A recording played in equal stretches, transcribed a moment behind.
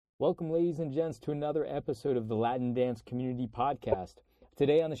Welcome, ladies and gents, to another episode of the Latin Dance Community Podcast.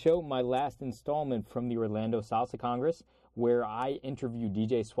 Today on the show, my last installment from the Orlando Salsa Congress, where I interview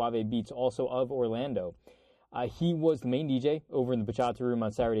DJ Suave Beats, also of Orlando. He was the main DJ over in the Bachata Room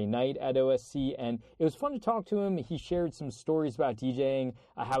on Saturday night at OSC, and it was fun to talk to him. He shared some stories about DJing,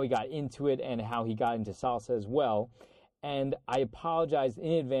 how he got into it, and how he got into salsa as well. And I apologize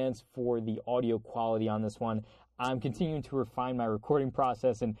in advance for the audio quality on this one. I'm continuing to refine my recording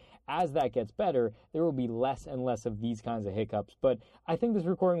process, and as that gets better, there will be less and less of these kinds of hiccups. But I think this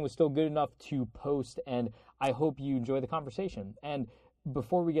recording was still good enough to post, and I hope you enjoy the conversation. And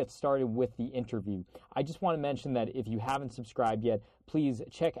before we get started with the interview, I just want to mention that if you haven't subscribed yet, please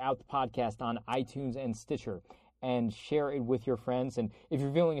check out the podcast on iTunes and Stitcher and share it with your friends. And if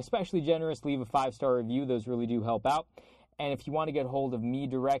you're feeling especially generous, leave a 5-star review. Those really do help out. And if you want to get hold of me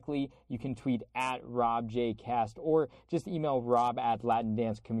directly, you can tweet at RobJCast or just email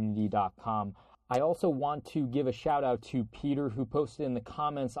rob@latindancecommunity.com. I also want to give a shout out to Peter, who posted in the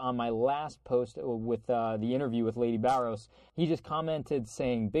comments on my last post with the interview with Lady Barros. He just commented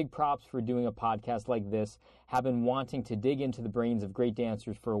saying, "Big props for doing a podcast like this. Have been wanting to dig into the brains of great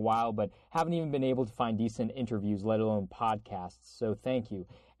dancers for a while, but haven't even been able to find decent interviews, let alone podcasts. So thank you."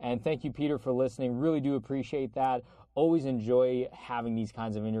 And thank you, Peter, for listening. Really do appreciate that. Always enjoy having these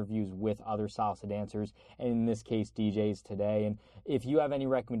kinds of interviews with other salsa dancers, and in this case, DJs today. And if you have any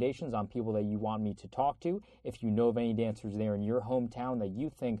recommendations on people that you want me to talk to, if you know of any dancers there in your hometown that you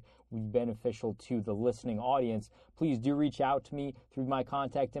think would be beneficial to the listening audience, please do reach out to me through my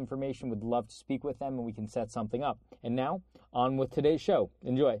contact information. Would love to speak with them, and we can set something up. And now, on with today's show.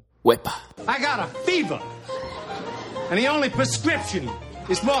 Enjoy. Wepa. I got a fever, and the only prescription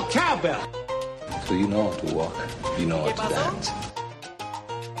is more cowbell. So you know how to walk, you know how to dance.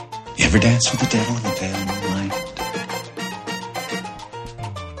 You ever dance with the devil in the pale moonlight?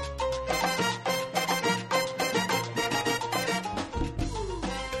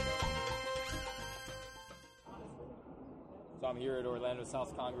 So I'm here at Orlando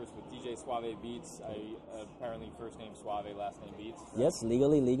Salsa Congress with DJ Suave Beats. Apparently first name Suave, last name Beats. Yes,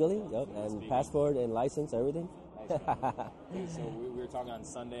 legally, yep, and passport and license, everything. Nice. So we were talking on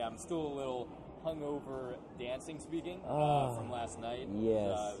Sunday. I'm still a little hungover dancing speaking from last night. Yes, it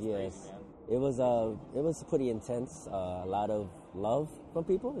was yes. crazy, man. It was pretty intense. A lot of love from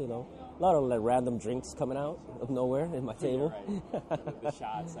people, you know. A lot of like random drinks coming out of nowhere in my table. Right. the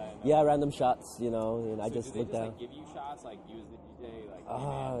shots. Yeah, random shots, you know. And so I just looked down. Like, give you shots, like you as the DJ, like, hey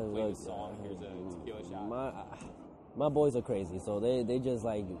man, play this song. Here's a tequila shot. My boys are crazy, so they just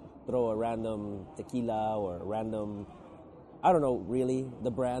like throw a random tequila or a random, I don't know really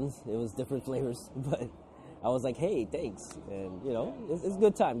the brands. It was different flavors, but I was like, hey, thanks, and you know, it's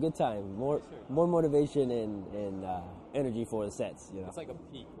good time. More motivation and energy for the sets. You know, it's like a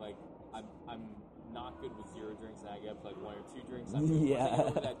peak. Like I'm not good with 0 drinks, and I get up to like 1 or 2 drinks. Once I get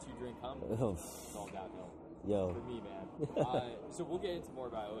over that 2-drink hump, it's all downhill. Yo, for me, man. So we'll get into more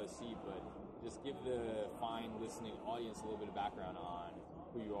about OSC, but just give the fine listening audience a little bit of background on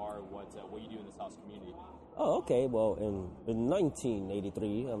who you are, what you do in this house community. Oh, okay. Well, in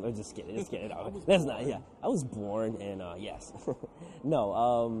 1983, I'm just kidding. That's not. Yeah, I was born, and yes,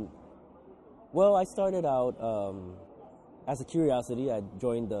 no. Well, I started out as a curiosity. I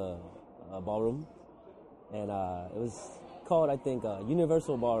joined the ballroom, and it was called, I think,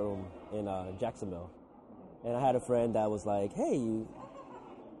 Universal Ballroom in Jacksonville. And I had a friend that was like, "Hey, you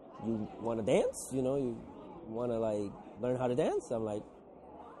want to dance? You know, you want to like learn how to dance?" I'm like,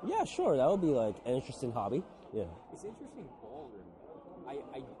 "Yeah, sure. That would be like an interesting hobby." Yeah. It's interesting ballroom.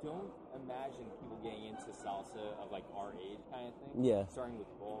 I don't imagine people getting into salsa of like our age kind of thing. Yeah. Starting with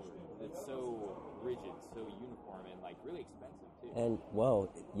ballroom. It's so rigid, so uniform, and like really expensive too. And well,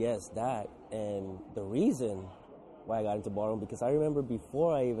 yes, that. And the reason why I got into ballroom, because I remember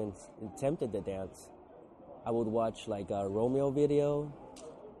before I even attempted the dance, I would watch like a Romeo video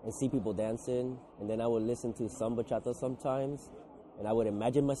and see people dancing, and then I would listen to some bachata sometimes, and I would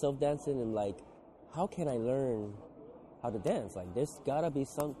imagine myself dancing, and like, how can I learn how to dance? Like, there's gotta be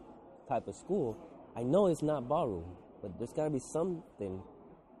some type of school. I know it's not ballroom, but there's gotta be something.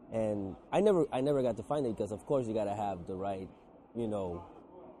 And I never got to find it, because of course you gotta have the right, you know,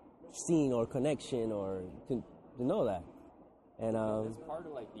 scene or connection or to know that. And it's part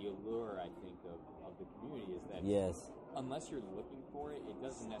of like the allure, I think, of the community is that yes, unless you're looking for it, it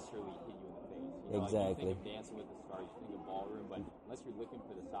doesn't necessarily hit you in the face. You know, exactly. Like you think of Dancing with the Stars, you think of ballroom, but unless you're looking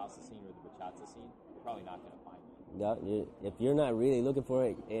for the salsa scene or the bachata scene, you're probably not going to find it. Yeah, if you're not really looking for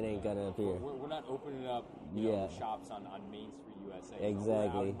it, it ain't gonna appear. We're not opening up you know, shops on Main Street USA.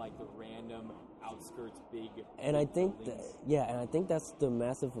 Exactly. Out in, like the random outskirts, big. And I think, buildings. and I think that's the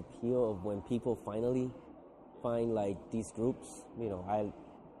massive appeal of when people finally find like these groups. You know,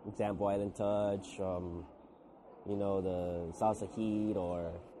 example Island Touch, you know, the Salsa Heat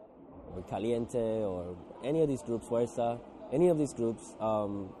or Caliente or any of these groups, Fuerza, any of these groups.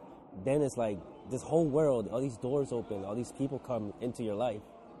 Then it's like this whole world, all these doors open, all these people come into your life,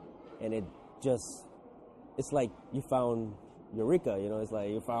 and it's like you found Eureka, you know, it's like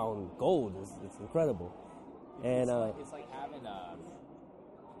you found gold. It's incredible. And it's like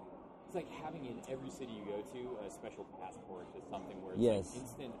having in every city you go to a special passport to something where it's yes. like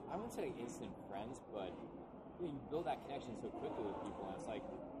instant. I wouldn't say like instant friends, but you build that connection so quickly with people, and it's like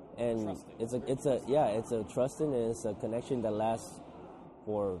trusting. It's a trusting, and it's a connection that lasts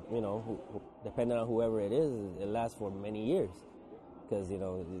for, you know, depending on whoever it is, it lasts for many years, because, you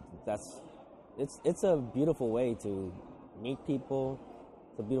know, it's a beautiful way to meet people.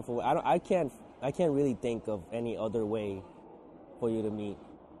 It's a beautiful way. I can't really think of any other way for you to meet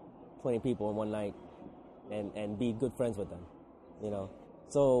 20 people in one night and be good friends with them, you know.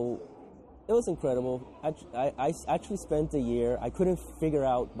 So it was incredible. I actually spent a year. I couldn't figure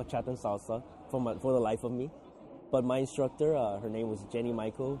out bachata and salsa for the life of me. But my instructor, her name was Jenny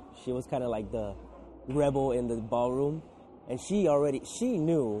Michael. She was kind of like the rebel in the ballroom, and she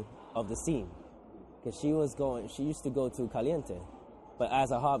knew of the scene, because she used to go to Caliente, but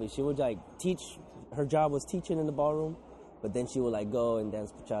as a hobby. She would like teach. Her job was teaching in the ballroom, but then she would like go and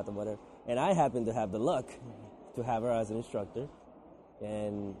dance bachata, whatever. And I happened to have the luck to have her as an instructor,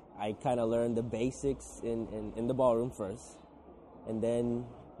 and I kind of learned the basics in the ballroom first, and then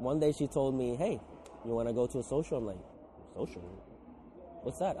one day she told me, "Hey, you want to go to a social?" I'm like, "Social?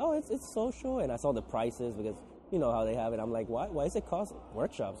 What's that?" "Oh, it's social." And I saw the prices, because you know how they have it. I'm like, "Why is it cost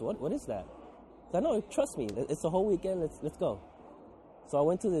workshops? What is that?" So I know, trust me, it's a whole weekend. Let's go. So I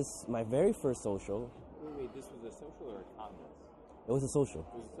went to my very first social. Wait, this was a social or a congress? It was a social.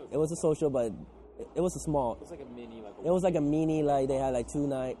 It was a social, but it was a small. It was like a mini, like. It was like a mini, like they had like 2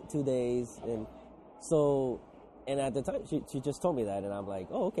 days, and so, and at the time she just told me that, and I'm like,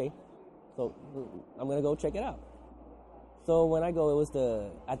 "Oh, okay." So I'm gonna go check it out. So when I go,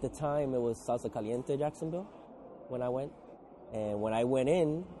 at the time it was Salsa Caliente Jacksonville when I went, and when I went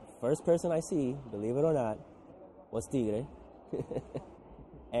in, first person I see, believe it or not, was Tigre,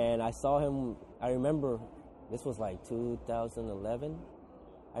 and I saw him. I remember this was like 2011.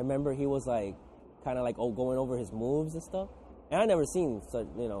 I remember he was like kind of like going over his moves and stuff, and I never seen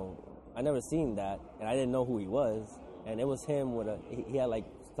that, and I didn't know who he was, and it was him he had like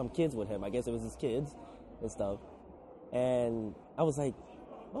some kids with him. I guess it was his kids and stuff. And I was like,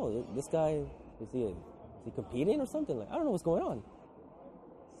 "Oh, this guy, is he competing or something? Like, I don't know what's going on."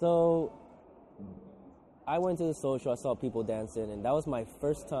 So I went to the social. I saw people dancing, and that was my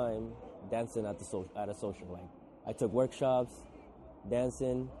first time dancing at a social. Like, I took workshops,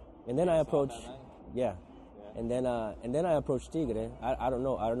 dancing, and then I approached, and then I approached Tigre. I don't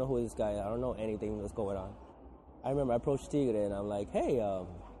know who this guy is. I don't know anything that's going on. I remember I approached Tigre, and I'm like, "Hey,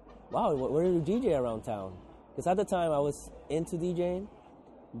 wow, where do you DJ around town?" Because at the time I was into DJing,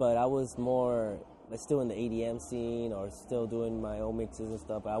 but I was more like still in the EDM scene or still doing my own mixes and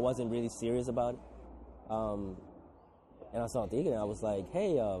stuff. But I wasn't really serious about it. And I saw Tigre, and I was like,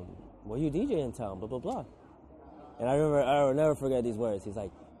 "Hey, where you DJ in town? Blah blah blah." And I will never forget these words. He's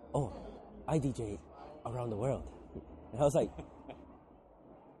like, "Oh, I DJ around the world." And I was like,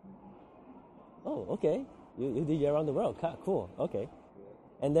 "Oh, okay. You DJ around the world. Cool. Okay."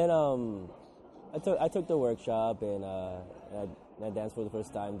 And then I took the workshop, and I danced for the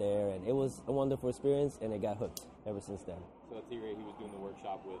first time there, and it was a wonderful experience, and it got hooked ever since then. So at Tigre, he was doing the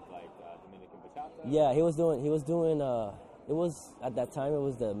workshop with like Dominican bachata. Yeah, he was doing. It was at that time. It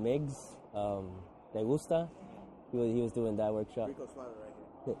was the Migs, De Gusta. He was doing that workshop.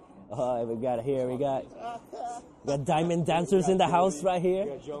 Oh, we got here. We got diamond dancers in the house right here.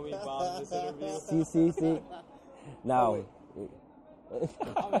 You got Joey Bob in this interview. See. Now.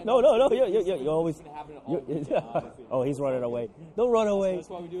 No. You always. Oh, he's running away. Don't run away. That's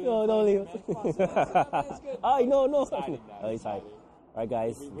why we do it. No, don't leave. I know. No. Oh, he's hiding. All right,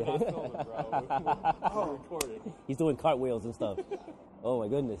 guys. We're not filming, bro. We're recording. He's doing cartwheels and stuff. Oh my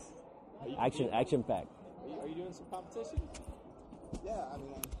goodness. Action packed. Are you doing some competition? Yeah, I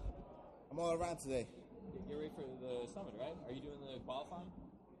mean, I'm all around today. Get ready for the summit, right? Are you doing the qualifying?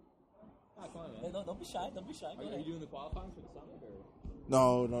 Ah, come on, man. No, don't be shy. Are you doing the qualifying for the summit? Or?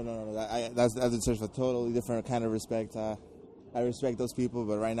 No. That's deserves a totally different kind of respect. I respect those people,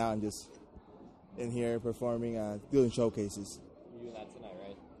 but right now I'm just in here performing, doing showcases. You're doing that tonight,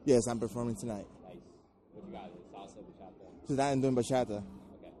 right? Yes, I'm performing tonight. Nice. What you got? Salsa, bachata? So now I'm doing bachata.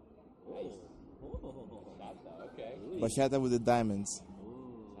 Okay. Nice. Bachata, okay. Bachata with the diamonds.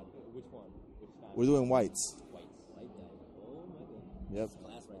 Which one? Which style? We're doing whites. Whites. Like that. Oh my goodness. Yep.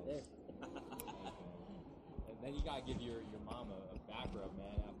 Class right there. And then you gotta give your mom a back rub,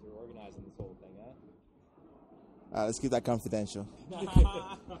 man, after organizing this whole thing, huh? Let's keep that confidential. All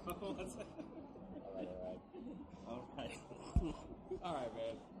right. All right,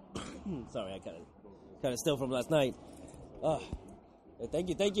 man. Sorry, I kind of still from last night.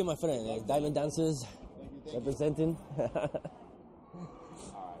 Thank you, my friend. Diamond Dancers representing.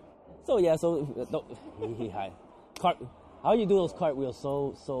 So yeah, hi. How you do those cartwheels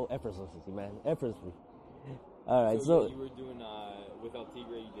so effortlessly, man? Effortlessly. All right, so you were doing with El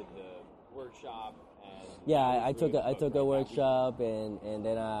Tigre. You did the workshop. And yeah, I took a workshop and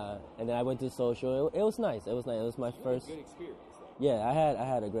then I went to social. It was nice. It was my first. Good experience. Yeah, I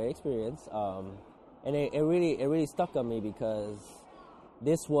had a great experience. And it really stuck on me because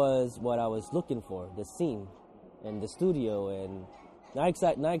this was what I was looking for, the scene and the studio, and not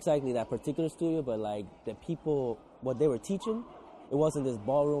exactly that particular studio, but like the people, what they were teaching. It wasn't this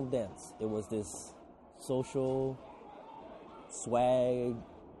ballroom dance. It was this social swag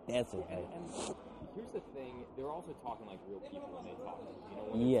dancing. And here's the thing, they're also talking like real people when they talk. You know,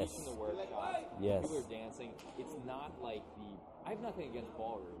 when they're Yes. teaching the workshops, Yes. people are dancing. It's not like I have nothing against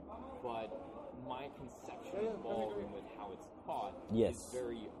ballroom, but my conception of ballroom with how it's taught Yes. is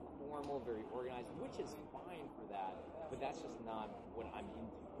very formal, very organized, which is fine for that, but that's just not what I'm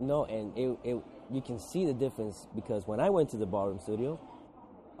into. No, and you can see the difference because when I went to the ballroom studio,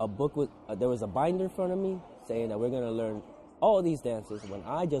 there was a binder in front of me saying that we're going to learn all these dances when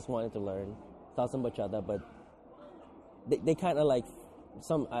I just wanted to learn salsa and bachata, but they kind of like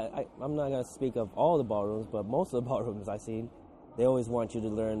I'm not going to speak of all the ballrooms, but most of the ballrooms I've seen, they always want you to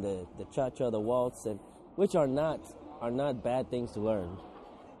learn the cha-cha, the waltz, and which are not bad things to learn,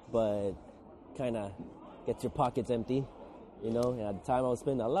 but kind of gets your pockets empty, you know. And at the time, I was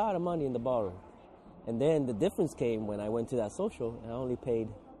spending a lot of money in the ballroom, and then the difference came when I went to that social, and I only paid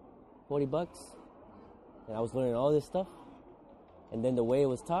 $40, and I was learning all this stuff, and then the way it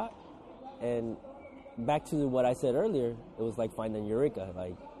was taught, and back to what I said earlier, it was like finding Eureka,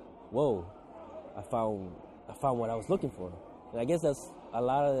 like, whoa, I found what I was looking for. And I guess that's a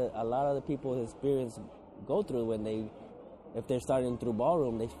lot of the people's experience go through when if they're starting through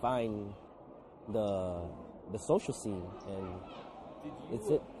ballroom, they find the social scene, and it's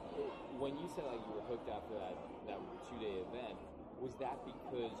it. When you said like you were hooked after that 2-day event, was that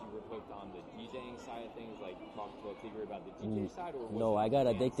because you were hooked on the DJing side of things, like talking to El Tigre about the DJ side, or was No, it I got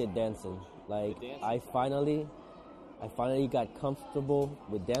the addicted dance dancing. Like The dancing I finally got comfortable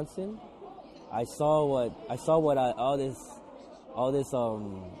with dancing. I saw what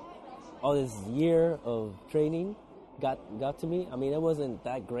all this year of training got to me. I mean, it wasn't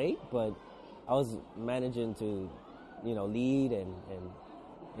that great, but I was managing to, lead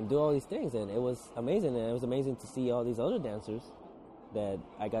and do all these things, and it was amazing. And it was amazing to see all these other dancers that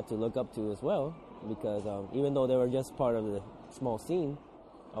I got to look up to as well, because even though they were just part of the small scene,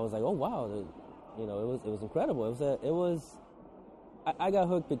 I was like, oh wow, it was incredible. I got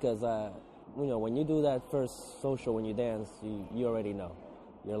hooked because when you do that first social, when you dance, you already know.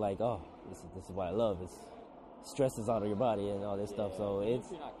 You're like, oh, this is what I love. It stresses out of your body and all this stuff. So Even it's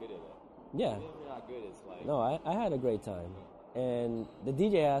if you're not good at it. yeah. Even if you're not good, it's like No, I had a great time. And the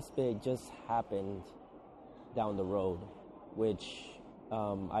DJ aspect just happened down the road, which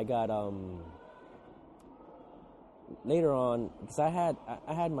I got later on, because I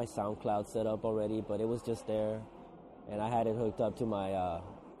had my SoundCloud set up already, but it was just there, and I had it hooked up to my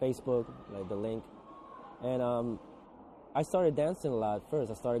Facebook, like the link, and I started dancing a lot first.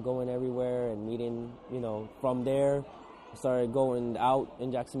 I started going everywhere and meeting, from there. I started going out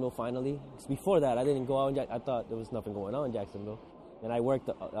in Jacksonville finally. 'Cause before that, I didn't go out I thought there was nothing going on in Jacksonville. And I worked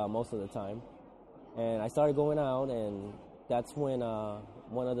most of the time. And I started going out, and that's when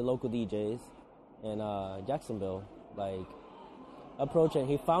one of the local DJs in Jacksonville, approached, and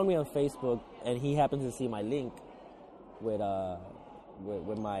he found me on Facebook, and he happened to see my link with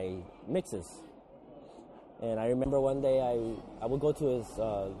my mixes. And I remember one day I would go to his,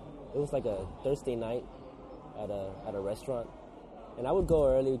 it was like a Thursday night at a restaurant. And I would go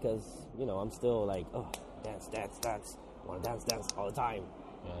early because, I'm still like, oh, dance. I want to dance all the time.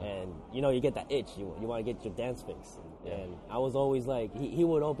 Yeah. And, you get that itch. You want to get your dance fix. Yeah. And I was always like, he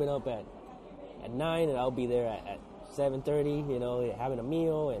would open up at 9, and I'll be there at 7:30, having a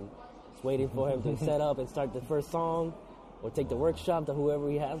meal and just waiting for him to set up and start the first song or take the workshop to whoever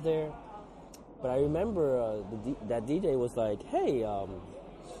he has there. But I remember that DJ was like, hey,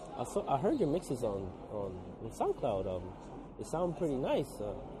 I heard your mixes on SoundCloud. it sounds pretty nice.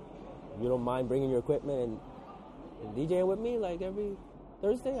 You don't mind bringing your equipment and DJing with me like every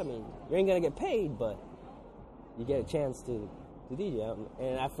Thursday? I mean, you ain't gonna get paid, but you get a chance to DJ.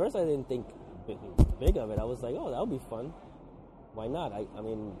 And at first I didn't think big of it. I was like, oh, that'll be fun. Why not? I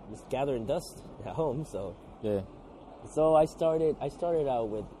mean, just gathering dust at home, so. Yeah. So I started out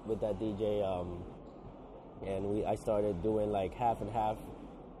with that DJ, and I started doing like half and half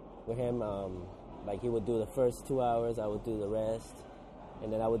with him. Like he would do the first 2 hours, I would do the rest,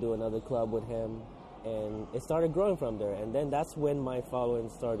 and then I would do another club with him, and it started growing from there. And then that's when my following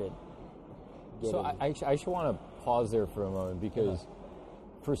started. So I just want to pause there for a moment, because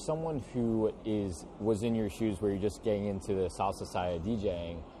for someone who was in your shoes where you're just getting into the salsa side of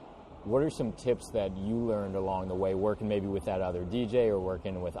DJing, what are some tips that you learned along the way, working maybe with that other DJ or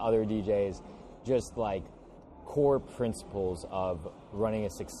working with other DJs, just like core principles of running a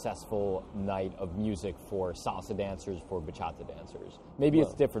successful night of music for salsa dancers, for bachata dancers? Maybe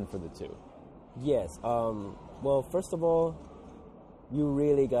it's different for the two. Yes. Well, first of all, you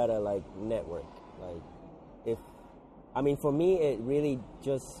really gotta like network. Like, for me, it really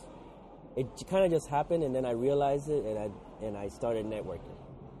it kind of just happened, and then I realized it, and I started networking.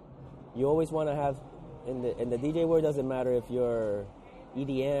 You always want to have, in the DJ world, doesn't matter if you're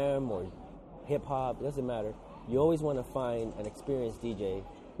EDM or hip hop, it doesn't matter. You always want to find an experienced DJ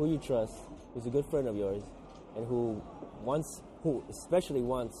who you trust, who's a good friend of yours, and who especially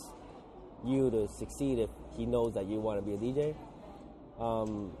wants you to succeed if he knows that you want to be a DJ.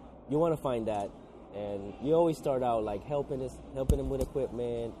 You want to find that, and you always start out like helping him with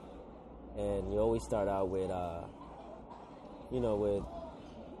equipment, and you always start out with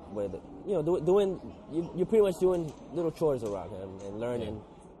you're pretty much doing little chores around him and learning,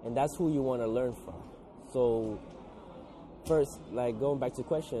 and that's who you want to learn from. So first, like going back to the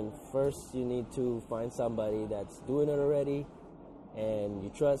question, first you need to find somebody that's doing it already and you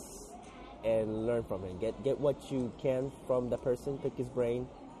trust, and learn from him. Get what you can from the person, pick his brain,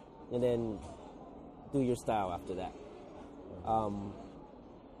 and then do your style after that.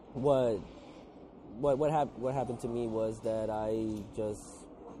 What happened to me was that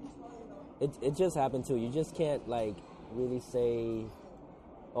it just happened too. You just can't like really say,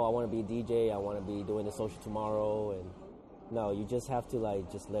 oh, I want to be a DJ, I want to be doing the social tomorrow, and no, you just have to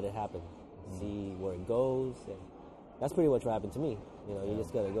like just let it happen, see where it goes, and that's pretty much what happened to me. You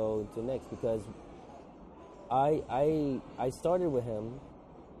just gotta go to next, because I started with him,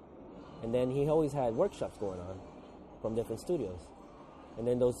 and then he always had workshops going on from different studios, and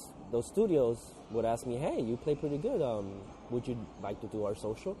then those studios would ask me, hey, you play pretty good, would you like to do our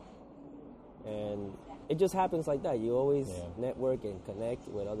social? And it just happens like that. You always network and connect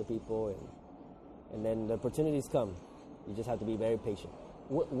with other people, and then the opportunities come. You just have to be very patient.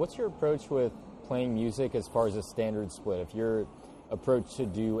 What's your approach with playing music as far as a standard split? If you're approached to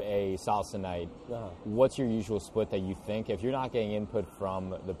do a salsa night, what's your usual split that you think? If you're not getting input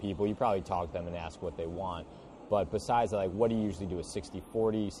from the people, you probably talk to them and ask what they want. But besides that, like, what do you usually do? A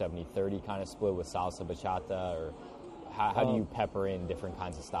 60-40, 70-30 kind of split with salsa, bachata, or how do you pepper in different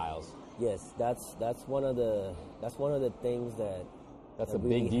kinds of styles? Yes, that's one of the things that. That's a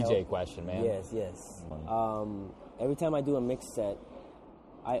really big DJ question, man. Yes. Every time I do a mix set,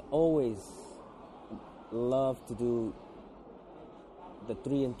 I always love to do the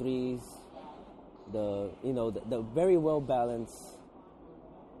 3 and 3s, the very well balanced.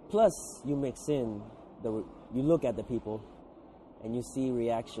 Plus, you mix in you look at the people, and you see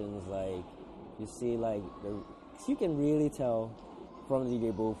reactions. Like you see you can really tell from the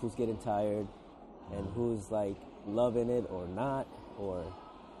DJ booth who's getting tired and who's like loving it or not, or.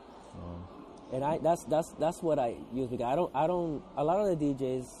 And that's what I use, because I don't a lot of the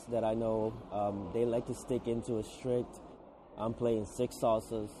DJs that I know, they like to stick into a strict, I'm playing 6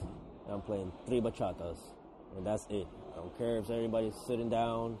 salsas and I'm playing 3 bachatas, and that's it. I don't care if everybody's sitting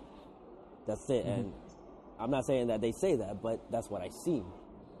down, that's it. And I'm not saying that they say that, but that's what I see.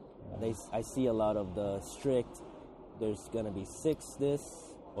 I see a lot of the strict, there's gonna be 6 this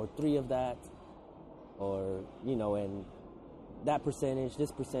or 3 of that, or and that percentage,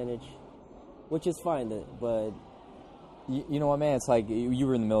 this percentage, which is fine, but... You know what, man? It's like, you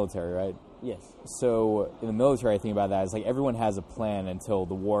were in the military, right? Yes. So, in the military, I think about that, it's like everyone has a plan until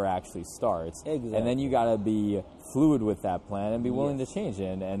the war actually starts. Exactly. And then you gotta be fluid with that plan and be willing to change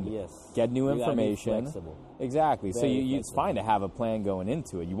it and get new information. Gotta be flexible. Exactly. So it's fine to have a plan going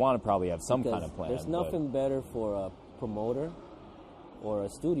into it. You want to probably have some kind of plan. There's nothing better for a promoter or a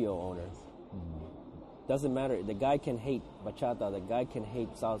studio owner. Doesn't matter. The guy can hate bachata, the guy can hate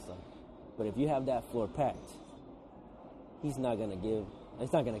salsa. But if you have that floor packed, he's not going to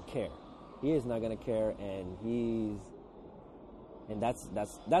care. He is not going to care, and and that's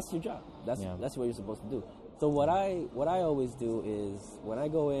your job. That's what you're supposed to do. So what I always do is when I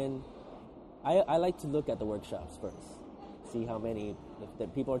go in, I like to look at the workshops first, see how many. If the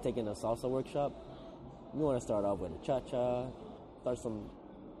people are taking a salsa workshop, you want to start off with a cha-cha, start some,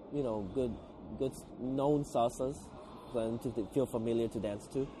 good known salsas for them to feel familiar to dance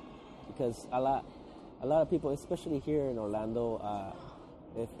to, because a lot of people, especially here in Orlando,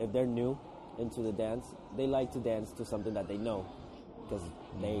 if they're new into the dance, they like to dance to something that they know, because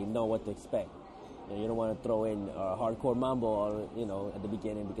they know what to expect. You don't want to throw in a hardcore mambo, or, at the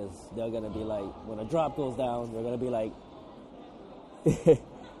beginning, because they're gonna be like, when a drop goes down, they're gonna be like,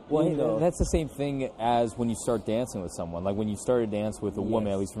 well, that's the same thing as when you start dancing with someone. Like when you start a dance with a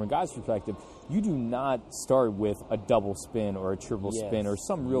woman, at least from a guy's perspective, you do not start with a double spin or a triple spin or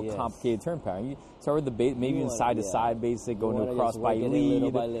some real complicated turn pattern. You start with the maybe side to side basic, go into a cross by lead,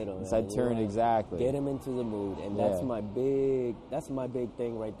 little by little, side turn, exactly. Get him into the mood, and that's my big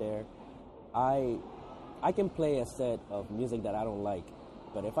thing right there. I can play a set of music that I don't like,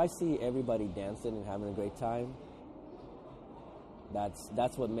 but if I see everybody dancing and having a great time,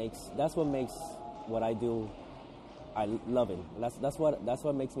 that's what makes what I do. I love it. That's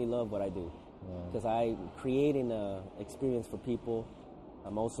what makes me love what I do, because I'm creating a experience for people.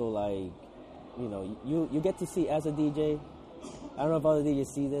 I'm also like, you get to see as a DJ. I don't know if other DJs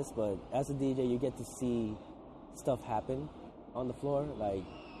see this, but as a DJ, you get to see stuff happen on the floor, like.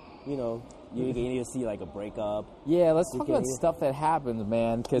 You get to see like a breakup. Yeah, let's talk about stuff that happens,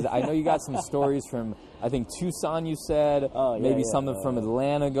 man, because I know you got some stories from, I think, Tucson, you said. Maybe something from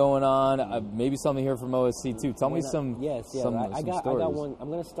Atlanta going on. Maybe something here from OSC, too. Tell me some stories. I got one. I'm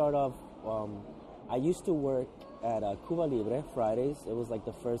going to start off. I used to work at Cuba Libre Fridays. It was like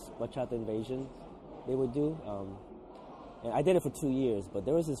the first bachata invasion they would do. And I did it for 2 years, but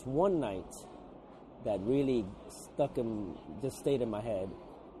there was this one night that really just stayed in my head.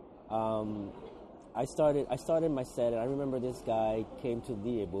 I started my set, and I remember this guy came to the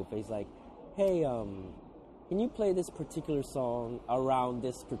DJ booth. He's like, "Hey, can you play this particular song around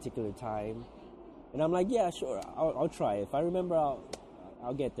this particular time?" And I'm like, "Yeah, sure, I'll try. If I remember,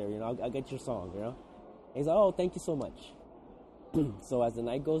 I'll get there. I'll get your song. And he's like, "Oh, thank you so much." So as the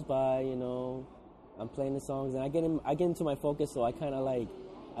night goes by, I'm playing the songs, and I get into my focus. So I kind of like,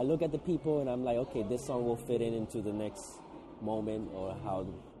 I look at the people, and I'm like, "Okay, this song will fit into the next moment, or how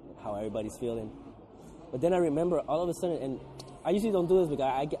everybody's feeling." But then I remember all of a sudden, and I usually don't do this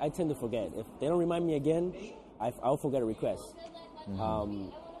because I tend to forget. If they don't remind me again, I'll forget a request.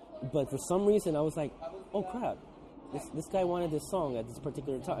 But for some reason, I was like, oh crap, this guy wanted this song at this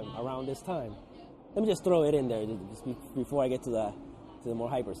particular time, around this time. Let me just throw it in there just before I get to the more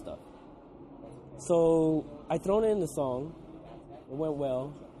hyper stuff. So I thrown in the song. It went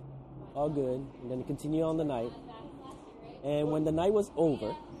well, all good. And then continue on the night. And when the night was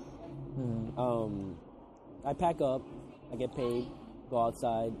over, I pack up, I get paid, go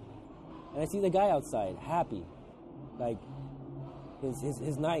outside, and I see the guy outside, happy. Like,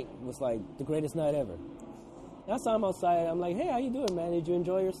 his night was like the greatest night ever. And I saw him outside, I'm like, "Hey, how you doing, man? Did you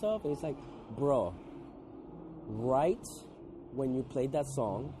enjoy yourself?" And he's like, "Bro, right when you played that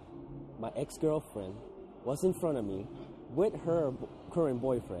song, my ex-girlfriend was in front of me with her current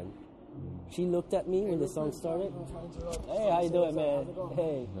boyfriend. She looked at me when the song started. Hey, how you doing, man?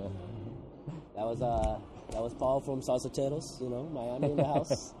 Hey." That was Paul from Salsacheros, Miami in the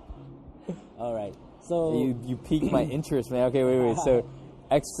house. All right. So you piqued my interest, man. Okay, wait. So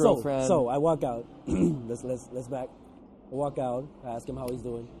ex-girlfriend. So I walk out. let's back. I walk out. I ask him how he's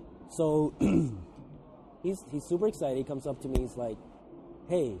doing. So he's super excited. He comes up to me. He's like,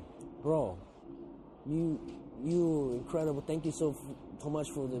 "Hey, bro, you incredible. Thank you so much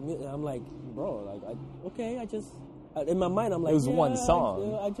for the music." I'm like, "Bro, okay. In my mind, I'm like, it was one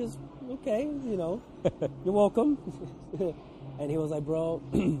song. I just okay, you're welcome." And he was like, "Bro,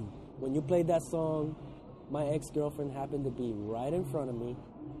 when you played that song, my ex-girlfriend happened to be right in front of me.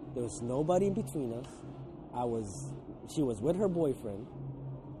 There was nobody in between us. She was with her boyfriend.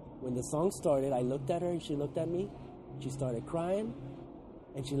 When the song started, I looked at her and she looked at me. She started crying,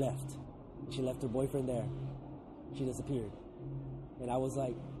 and she left. She left her boyfriend there. She disappeared." And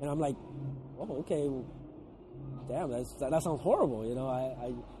I'm like, "Oh, okay, well, damn, that sounds horrible,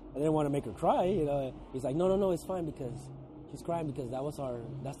 I didn't want to make her cry, He's like, no, it's fine, because she's crying because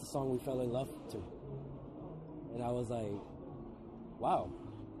that's the song we fell in love to." And I was like, wow.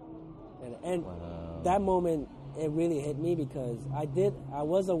 And that moment, it really hit me, because I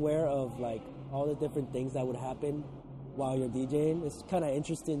was aware of like all the different things that would happen while you're DJing. It's kind of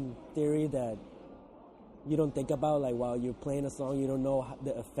interesting theory that you don't think about, like while you're playing a song, you don't know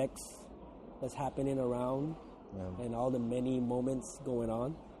the effects that's happening around. and all the many moments going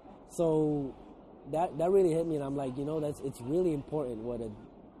on. So that really hit me, and I'm like, it's really important what a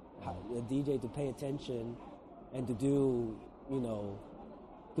DJ to pay attention and to do,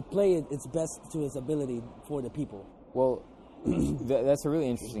 to play its best to its ability for the people. Well, that's a really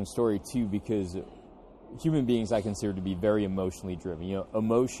interesting story too, because human beings I consider to be very emotionally driven.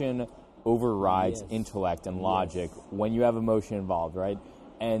 Emotion overrides intellect and logic when you have emotion involved, right?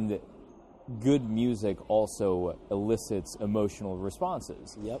 And good music also elicits emotional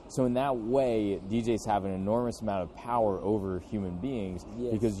responses. Yep. So in that way, DJs have an enormous amount of power over human beings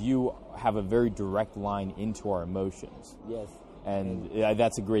because you have a very direct line into our emotions. Yes. And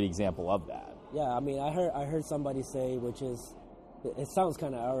that's a great example of that. Yeah, I mean, I heard somebody say, which is, it sounds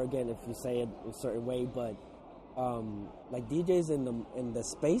kind of arrogant if you say it a certain way, but like DJs in the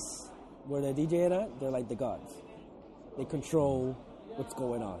space where they're DJing at, they're like the gods. They control what's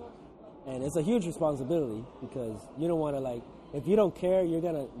going on. And it's a huge responsibility because you don't want to, if you don't care,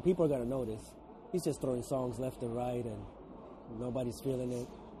 people are gonna notice. He's just throwing songs left and right, and nobody's feeling it.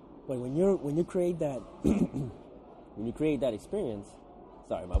 But when you create that when you create that experience,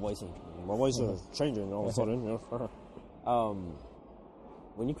 sorry, my voice is changing all of a sudden.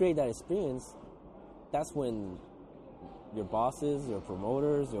 When you create that experience, that's when your bosses, your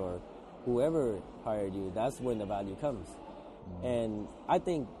promoters, or whoever hired you, that's when the value comes. And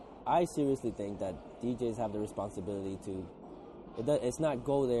I seriously think that DJs have the responsibility to, it's not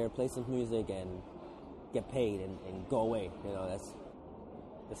go there, play some music, and get paid and go away.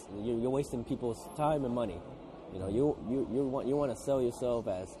 You're wasting people's time and money. You want to sell yourself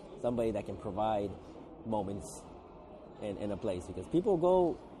as somebody that can provide moments in a place, because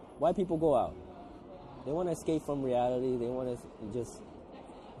why people go out? They want to escape from reality. They want to just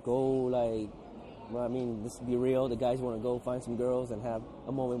go let's be real. The guys want to go find some girls and have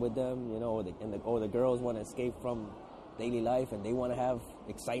a moment with them, or the girls want to escape from daily life and they want to have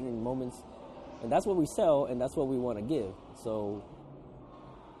exciting moments, and that's what we sell and that's what we want to give. So,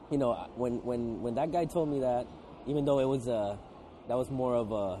 when that guy told me that, even though that was more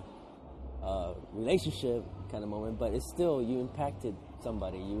of a relationship kind of moment, but it's still, you impacted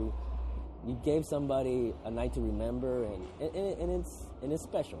somebody. You gave somebody a night to remember, and it's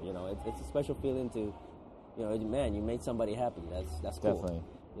special. It's a special feeling to, man, you made somebody happy. That's cool. Definitely,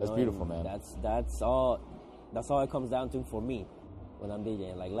 that's beautiful, man. That's all it comes down to for me when I'm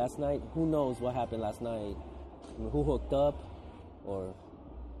DJing. Like last night, who knows what happened last night? Who hooked up, or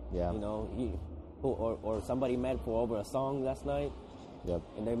or somebody met for over a song last night. Yep.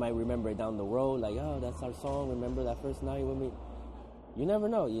 And they might remember it down the road, like, oh, that's our song. Remember that first night with me? You never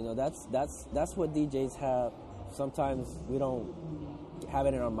know. That's what DJs have. Sometimes we don't have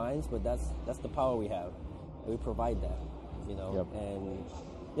it in our minds, but that's the power we have. We provide that, Yep. And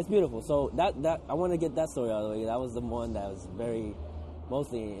it's beautiful. So that I want to get that story out of the way. That was the one that was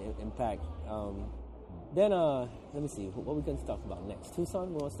mostly impact. Then let me see what we can talk about next. Tucson.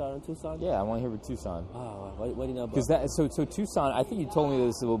 We want to start on Tucson. Yeah, I want to hear about Tucson. Oh, what do you know about? Because so Tucson, I think you told me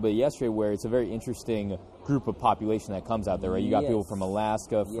this a little bit yesterday, where it's a very interesting group of population that comes out there, right? You got people from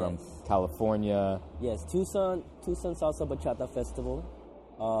Alaska, from California. Yes, Tucson Salsa Bachata Festival.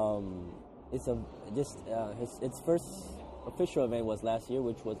 Its first official event was last year,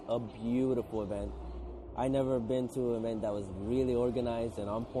 which was a beautiful event. I never been to an event that was really organized and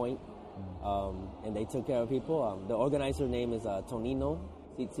on point. And they took care of people. The organizer name is Tonino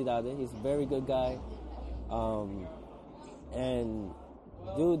Cidade. He's a very good guy. And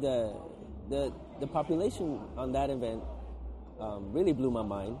dude, the population on that event really blew my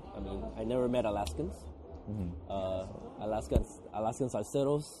mind. I mean, I never met Alaskans. Alaskan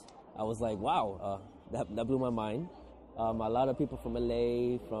salseros. I was like, wow, that blew my mind. A lot of people from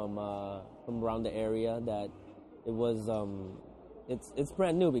LA, from around the area. That it was. It's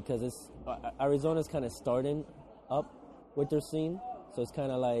brand new because Arizona's kind of starting up with their scene, so it's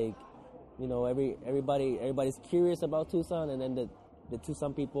kind of like, everybody's curious about Tucson, and then the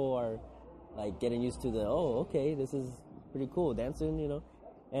Tucson people are like getting used to okay, this is pretty cool dancing,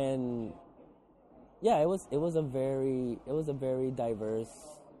 and yeah, it was a very diverse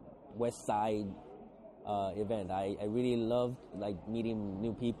West Side event. I really loved like meeting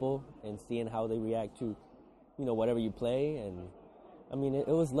new people and seeing how they react to whatever you play. And I mean, it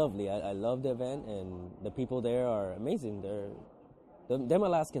was lovely. I loved the event, and the people there are amazing. Them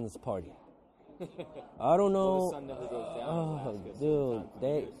Alaskans party. I don't know. The sun never goes down. Oh,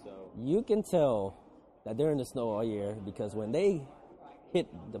 dude, you can tell that they're in the snow all year, because when they hit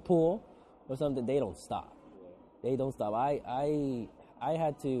the pool or something, they don't stop. They don't stop. I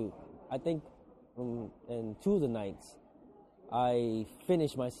had to. I think in 2 of the nights, I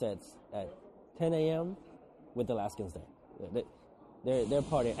finished my sets at 10 a.m. with the Alaskans there. They're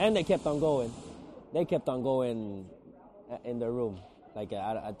partying, and they kept on going. They kept on going in their room. Like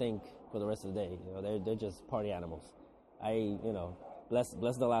I think for the rest of the day, you know, they're just party animals. Bless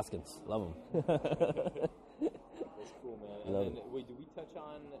the Alaskans, love them. That's cool, man. And wait, did we touch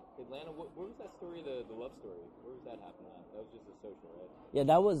on Atlanta? What was that story? The love story. Where was that happening at? That was just a social, right? Yeah,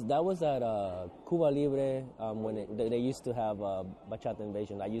 that was at Cuba Libre when they used to have bachata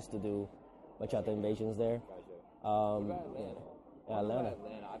invasions. I used to do bachata invasions there. Gotcha. What about Atlanta? Yeah,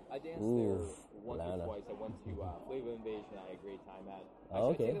 Atlanta. I danced there once or twice. I went to Flavor Invasion. I had a great time at.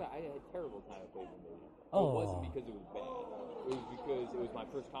 Okay. I had a terrible time at Flavor Invasion. Oh. It wasn't because it was bad. It was because it was my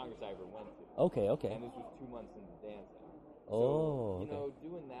first Congress I ever went to. Okay. And this was 2 months into dancing. Oh. So,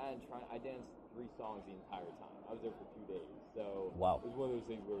 doing that and I danced 3 songs the entire time. I was there for 2 days. So wow. It was one of those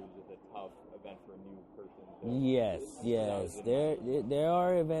things where it was just a tough event for a new person. Yes. There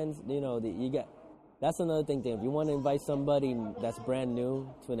are events. You know, that's another thing. If you want to invite somebody that's brand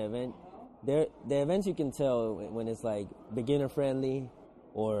new to an event, the events you can tell when it's like beginner friendly,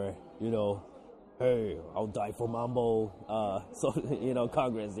 or hey, I'll die for mambo. So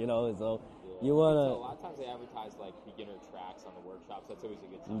Congress. So you wanna. So a lot of times they advertise like beginner tracks on the workshops. That's always a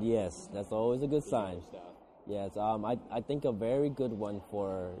good sign. Yes, that's always a good sign. Stuff. Yes, I think a very good one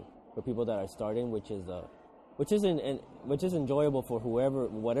for people that are starting, which is enjoyable for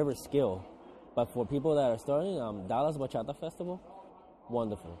whatever skill, but for people that are starting, Dallas Bachata Festival,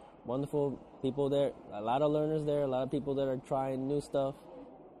 wonderful people there, a lot of learners there, a lot of people that are trying new stuff,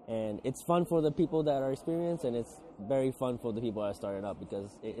 and it's fun for the people that are experienced, and it's very fun for the people that are starting up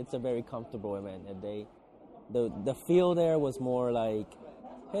because it's a very comfortable event, and the feel there was more like,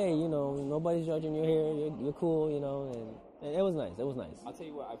 hey, nobody's judging you here. You're cool, and it was nice. I'll tell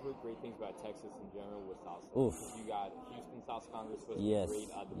you what, I've heard great things about Texas in general with salsa. Oof. You got Houston Salsa Congress was Yes. great.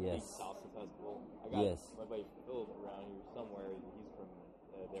 The Yes. Big Salsa Festival. I got Yes. my buddy Phil around here somewhere. He's from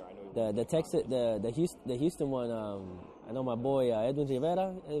there. I know. The Texas the Houston one. I know my boy Edwin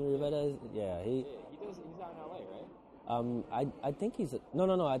Rivera. He's out in LA, right? I think he's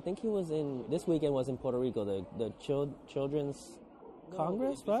no. I think he was this weekend was in Puerto Rico. The Children's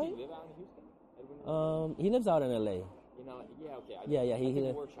Congress, does right? He live out in Houston? Edwin? He lives out in LA. Yeah, okay. I He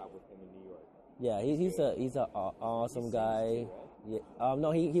did a workshop with him in New York. Yeah, he's a awesome guy. Too, right? Yeah.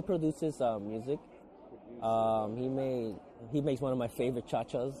 No, he produces music. He makes one of my favorite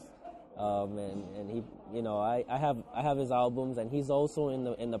cha-chas. And he, I have his albums, and he's also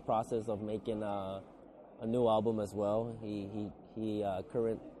in the process of making a new album as well.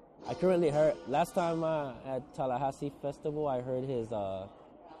 I currently heard last time at Tallahassee Festival. I heard his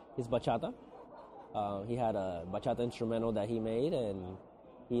bachata. He had a bachata instrumental that he made, and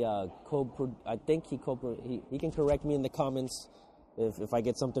he I think he can correct me in the comments if I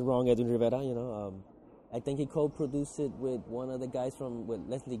get something wrong, Edwin Rivera. I think he co-produced it with one of the guys with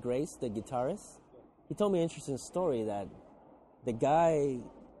Leslie Grace, the guitarist. He told me an interesting story that the guy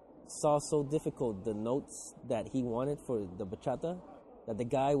saw so difficult the notes that he wanted for the bachata that the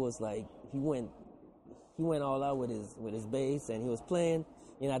guy was like he went all out with his bass, and he was playing,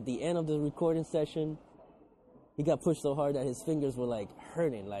 and at the end of the recording session he got pushed so hard that his fingers were like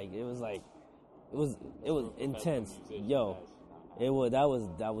hurting, like it was intense.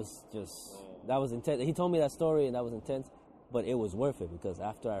 That was intense. He told me that story, and that was intense, but it was worth it because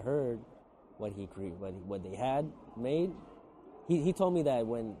after I heard what they had made, he told me that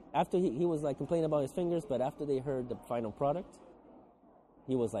after he was like complaining about his fingers, but after they heard the final product,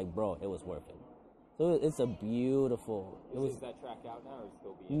 he was like, bro, it was worth it. So it's a beautiful. Is that track out now, or is it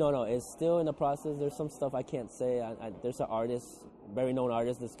still being? No, it's still in the process. There's some stuff I can't say. There's an artist, very known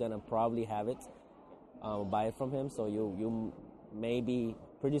artist, that's gonna probably have it, buy it from him. So you maybe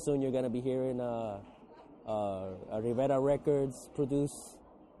pretty soon you're gonna be hearing a Rivera Records produced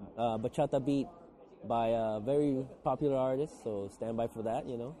bachata beat by a very popular artist. So stand by for that.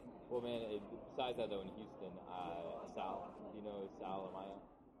 Well, man. Besides that, though, in Houston, Sal. Do you know Sal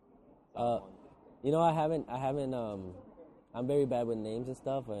Amaya? I haven't. I'm very bad with names and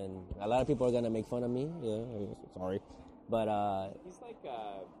stuff, and a lot of people are gonna make fun of me. Yeah, sorry, but he's like.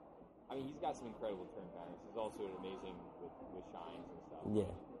 He's got some incredible turn patterns. He's also amazing with shines and stuff. Yeah.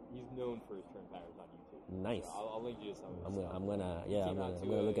 He's known for his turn patterns on YouTube. Nice. So I'll link you to some of I'm his stuff.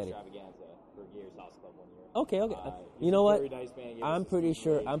 gonna look at it. Extravaganza for Gator Salsa Club one year. Okay. He's know what? Very nice man. I'm pretty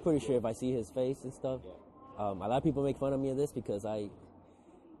sure if I see his face and stuff, a lot of people make fun of me of this because I,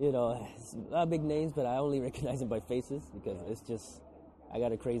 it's a lot of big names, but I only recognize them by faces because it's just I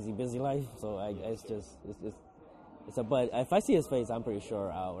got a crazy busy life, so but if I see his face, I'm pretty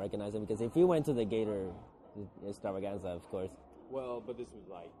sure I'll recognize him because if he went to the Gator Extravaganza, of course. Well, but this was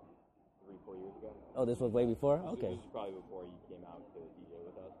like 3-4 years ago. Oh, this was way before? Okay. This was probably before you came out to DJ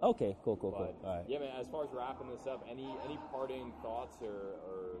with us. Okay, cool. But, All right. Yeah, man, as far as wrapping this up, any parting thoughts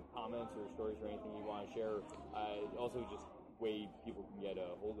or comments or stories or anything you want to share? Also, just way people can get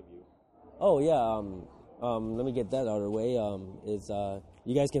a hold of you. Oh, yeah. Let me get that out of the way.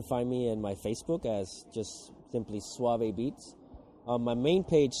 You guys can find me in my Facebook as just simply Suave Beats. My main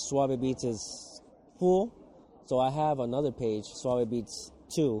page, Suave Beats, is full. So I have another page, Suave Beats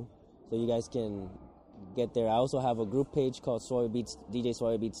 2, so you guys can get there. I also have a group page called Suave Beats, DJ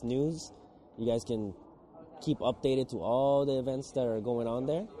Suave Beats News. You guys can keep updated to all the events that are going on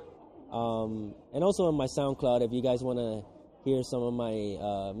there. And also on my SoundCloud, if you guys want to hear some of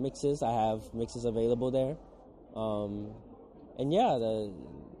my mixes, I have mixes available there. And yeah,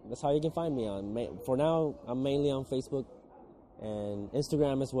 that's how you can find me on. For now, I'm mainly on Facebook and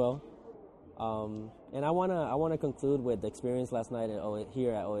Instagram as well. And I wanna conclude with the experience last night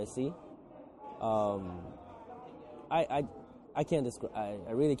here at OSC. I can't describe.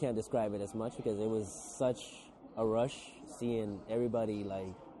 I really can't describe it as much because it was such a rush seeing everybody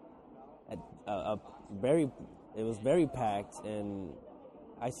like it was very packed, and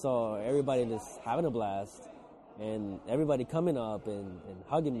I saw everybody just having a blast, and everybody coming up and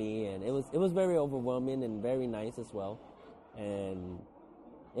hugging me, and it was very overwhelming and very nice as well, and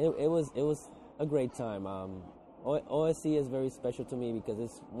it was a great time. OSC is very special to me because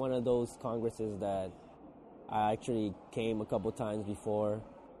it's one of those congresses that I actually came a couple times before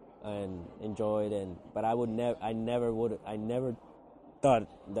and enjoyed, but I never thought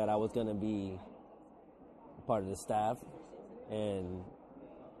that I was gonna be part of the staff, and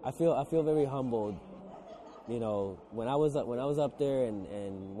I feel very humbled. You know, when I was up there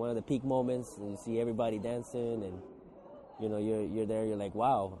and one of the peak moments, and you see everybody dancing, and you know you're there, you're like,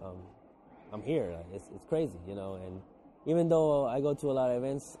 wow, I'm here. It's crazy, you know. And even though I go to a lot of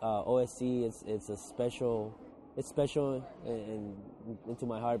events, OSC it's special into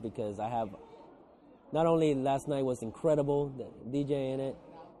my heart because I have not only last night was incredible, the DJ in it,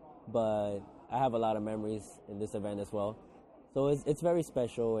 but I have a lot of memories in this event as well. So it's very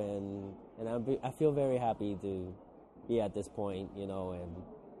special, and I feel very happy to be at this point, you know,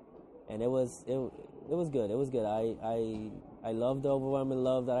 and it was good. It was good. I love the overwhelming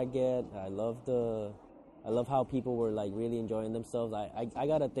love that I get. I love how people were like really enjoying themselves. I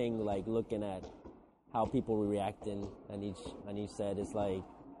got a thing like looking at how people were reacting on each set. It's like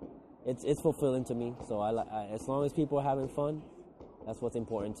it's fulfilling to me. So I as long as people are having fun, that's what's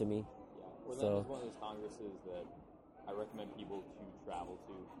important to me. Well, so that is one of those congresses that I recommend people to travel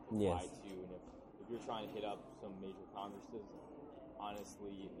to, yes. fly to, and if you're trying to hit up some major congresses,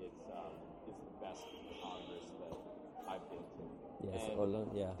 honestly, it's the best congress that I've been to. Yes,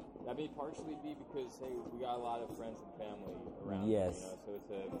 and yeah. That may partially be because, hey, we got a lot of friends and family around. Yes. You know,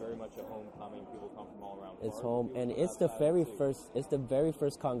 so it's very much a homecoming. People come from all around. It's home, and it's the very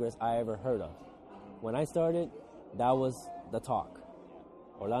first congress I ever heard of. When I started, that was the talk.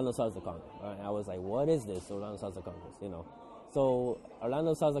 Orlando Salsa Congress. Right? I was like, what is this Orlando Salsa Congress? You know, so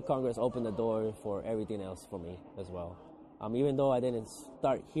Orlando Salsa Congress opened the door for everything else for me as well. Even though I didn't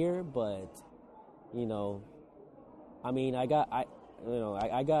start here, but you know, I mean, I got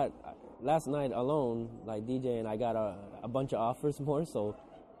last night alone, like DJing, I got a bunch of offers more. So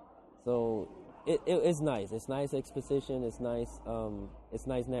it's nice. It's nice exposition. It's nice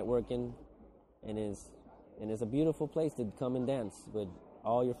networking, and it's a beautiful place to come and dance with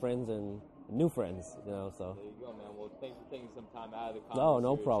all your friends and new friends, you know. So there you go, man. Well, thanks for taking some time out of the conversation. Oh,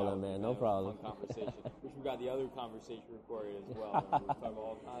 no problem, man. No problem. Conversation. Wish we got the other conversation recorded as well. We were talking about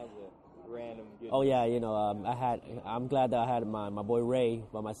all kinds of random good. Oh yeah, you know, I'm glad that I had my boy Ray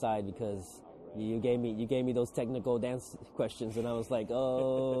by my side because you gave me those technical dance questions, and I was like,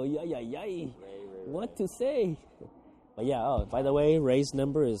 oh Ray. What to say? But yeah, oh, by the way, Ray's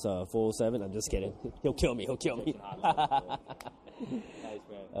number is 407. I'm just kidding. He'll kill me. Nice,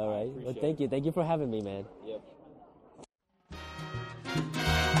 man. All right. Well, thank you. Thank you for having me, man. Yep.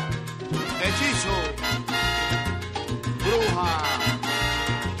 Hechizo, bruja,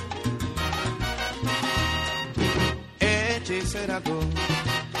 hechicera tú,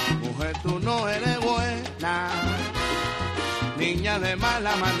 mujer tú no eres buena, niña de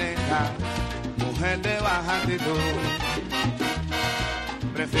mala manera, mujer de baja actitud,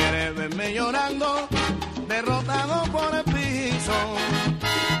 prefieres verme llorando, derrotado por el piso,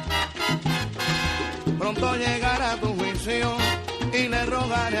 pronto llegará tu juicio y le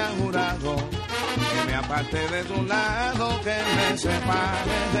rogaré al jurado que me aparte de tu lado, que me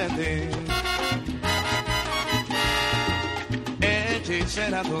separe de ti.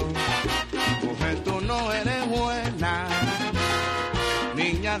 Hechicera tú, mujer tú no eres buena,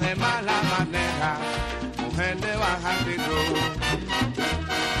 niña niña de mala manera, mujer de baja actitud.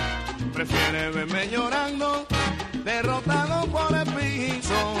 Prefiere verme llorando, derrotado por el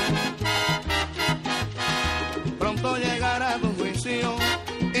piso. Pronto llegará tu juicio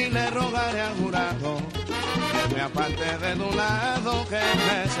y le rogaré al jurado que me aparte de tu lado, que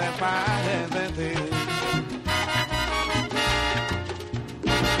me separe de ti.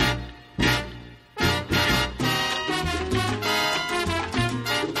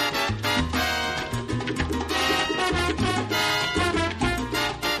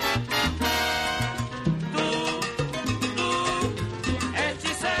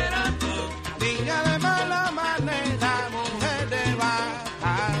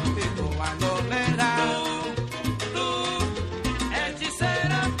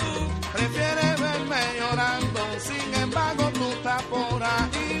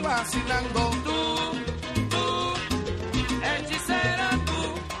 Vacilando tú, hechicera tú.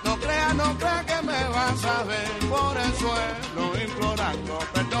 No creas que me vas a ver por el suelo implorando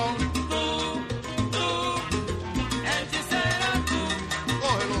perdón. Tú, hechicera tú.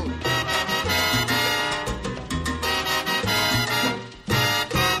 Cógelo.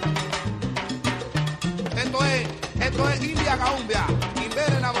 Esto es India Caumbia,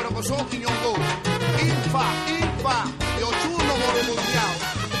 Inveren a Borocoso y Ñongo. Infa, y Ochuno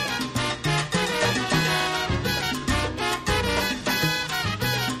Morocoteado.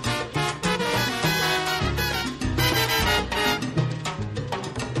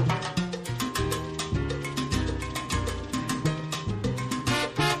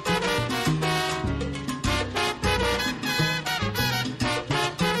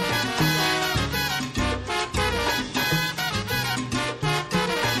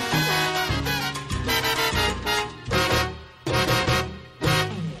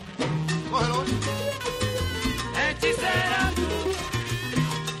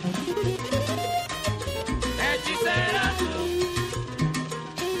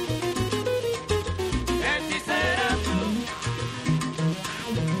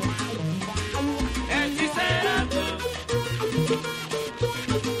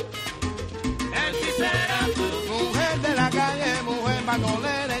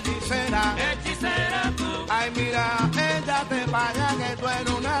 Ay, mira, échate para allá que tú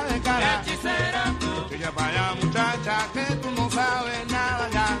eres una de cara. Hechicera tú. Ella para allá, muchacha, que tú no sabes nada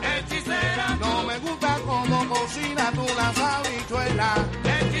ya. Hechicera tú. No me gusta cómo cocina tú las habichuelas.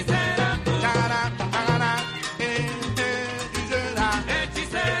 Hechicera.